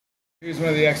Here's one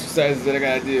of the exercises that I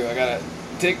gotta do. I gotta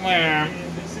take my arm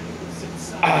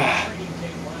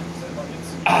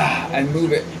and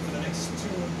move it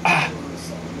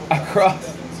across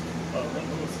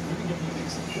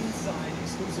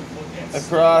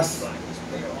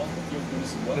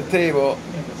the table.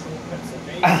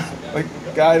 Like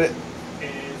guide it.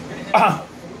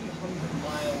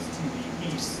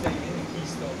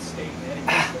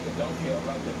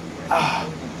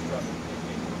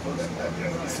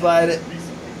 Slide it.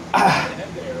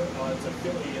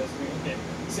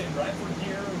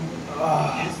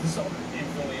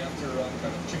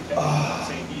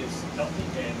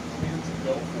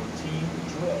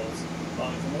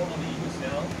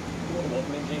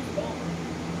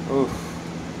 Oof.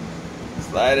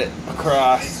 Slide it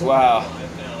across. Wow.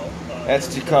 That's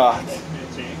what you call it.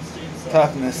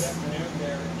 Toughness.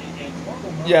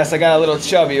 Yes, I got a little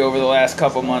chubby over the last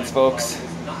couple months, folks.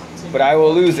 But I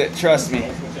will lose it, trust me.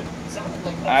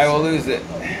 I will lose it.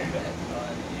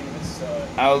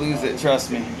 I will lose it,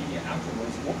 trust me.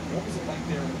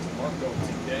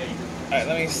 Alright,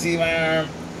 let me see my arm.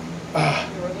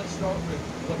 Let's start with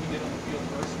what he did on the field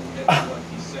first, and we'll get to what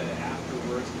he said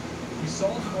afterwards. We saw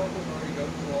Marco already go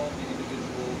through all the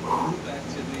individual group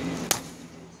activities,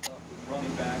 stuff with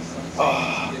running backs, some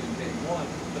he did in day one,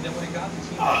 but then when it got to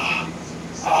team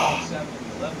activities, 7 on 7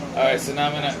 and 11 on 11. Alright, so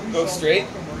now I'm gonna go straight.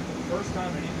 First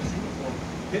time in his uniform,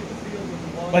 hit the field with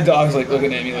the one. My dog's like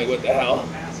looking at me like, what the hell?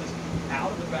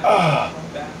 Out of the back,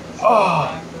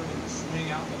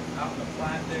 swing out in the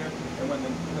flat there, and when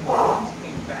the runs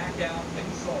came back out, then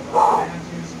you saw Ryan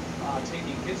Matthews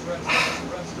taking his reps, the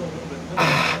refs still a little bit limited.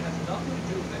 It has nothing to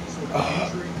do with any sort of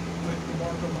injury with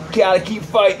DeMarco Murray. Gotta keep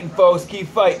fighting, folks. Keep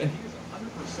fighting. He is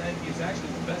 100%. He is actually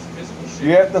the best physical shape.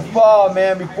 You have to fall,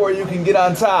 man, before you can get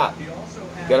on top. You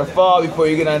gotta fall before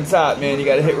you get on top, man. You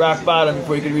gotta hit rock bottom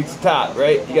before you can reach the top,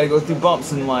 right? You gotta go through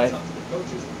bumps in life.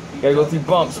 You gotta go through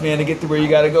bumps, man, to get to where you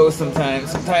gotta go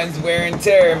sometimes. Sometimes wear and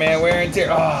tear, man. Wear and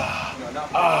tear.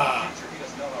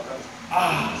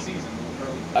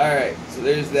 Alright, so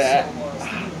there's that.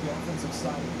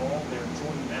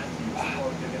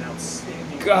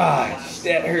 Gosh,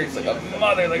 that hurts like a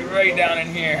mother, like right down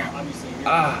in here.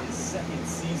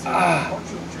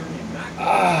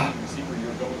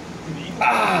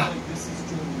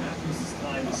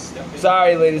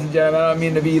 Sorry, ladies and gentlemen, I don't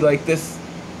mean to be like this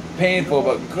painful,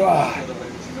 but God,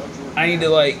 I need to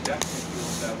like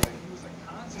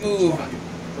move.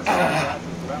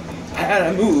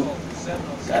 Gotta move.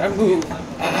 Gotta move.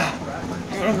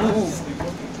 Gotta move.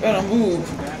 Gotta move.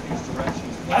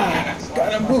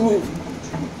 Gotta move.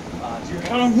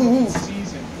 Gotta move.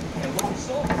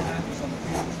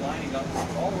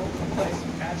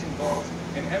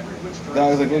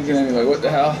 Dog's like looking at me like, what the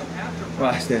hell?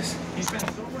 Watch this. He's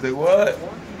like, what?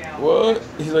 What?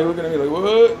 He's like looking at me like,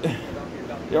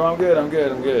 what? Yo, I'm good, I'm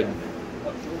good, I'm good.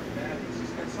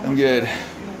 I'm good.